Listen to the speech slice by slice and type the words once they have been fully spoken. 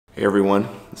Hey everyone,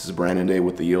 this is Brandon Day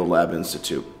with the Yield Lab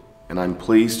Institute, and I'm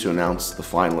pleased to announce the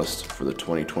finalists for the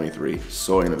 2023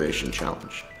 Soy Innovation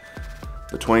Challenge.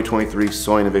 The 2023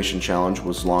 Soy Innovation Challenge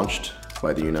was launched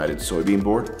by the United Soybean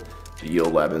Board, the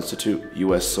Yield Lab Institute,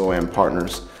 U.S. SOAM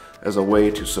partners, as a way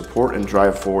to support and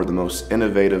drive forward the most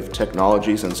innovative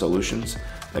technologies and solutions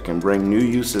that can bring new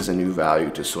uses and new value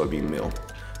to soybean meal.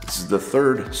 This is the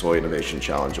third Soy Innovation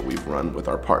Challenge that we've run with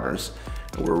our partners.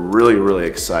 And we're really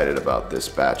excited about this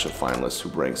batch of finalists who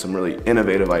bring some really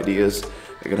innovative ideas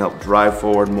that can help drive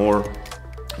forward more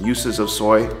uses of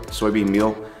soybean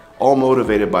meal, all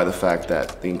motivated by the fact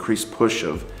that the increased push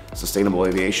of sustainable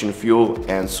aviation fuel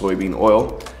and soybean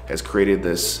oil has created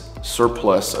this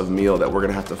surplus of meal that we're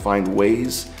gonna have to find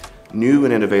ways, new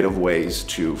and innovative ways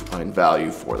to find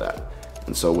value for that.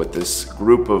 And so with this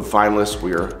group of finalists,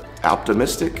 we are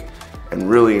optimistic and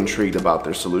really intrigued about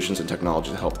their solutions and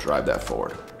technology to help drive that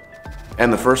forward.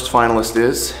 And the first finalist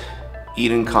is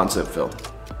E.D.E.N Cellyfill.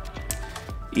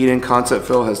 E.D.E.N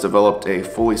Cellyfill has developed a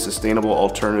fully sustainable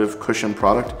alternative cushion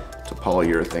product to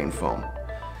polyurethane foam.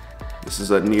 This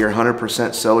is a near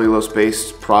 100%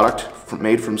 cellulose-based product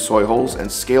made from soy hulls and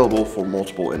scalable for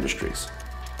multiple industries.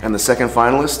 And the second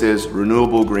finalist is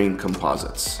Renewable Green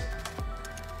Composites.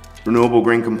 Renewable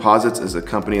Green Composites is a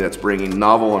company that's bringing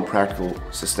novel and practical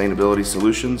sustainability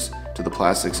solutions to the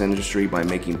plastics industry by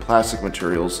making plastic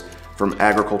materials from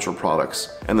agricultural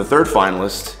products. And the third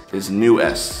finalist is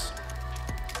NeuEsse.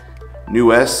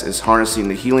 NeuEsse is harnessing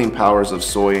the healing powers of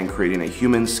soy and creating a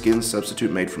human skin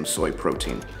substitute made from soy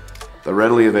protein. The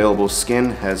readily available skin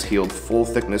has healed full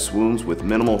thickness wounds with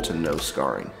minimal to no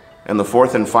scarring. And the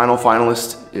fourth and final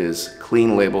finalist is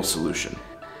Clean Label Solution.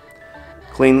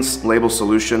 Clean Label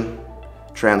Solution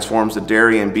transforms the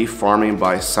dairy and beef farming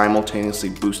by simultaneously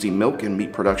boosting milk and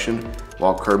meat production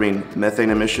while curbing methane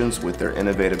emissions with their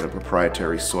innovative and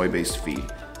proprietary soy-based feed,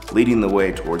 leading the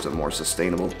way towards a more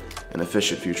sustainable and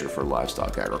efficient future for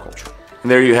livestock agriculture.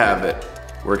 And there you have it.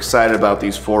 We're excited about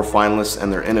these four finalists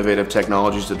and their innovative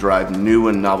technologies to drive new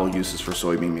and novel uses for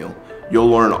soybean meal. You'll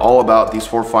learn all about these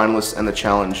four finalists and the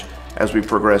challenge as we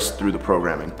progress through the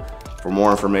programming. For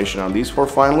more information on these four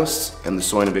finalists and the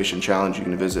Soy Innovation Challenge, you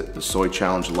can visit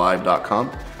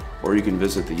thesoychallengelive.com, or you can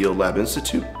visit the Yield Lab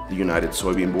Institute, the United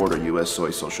Soybean Board, or U.S. Soy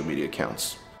social media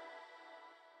accounts.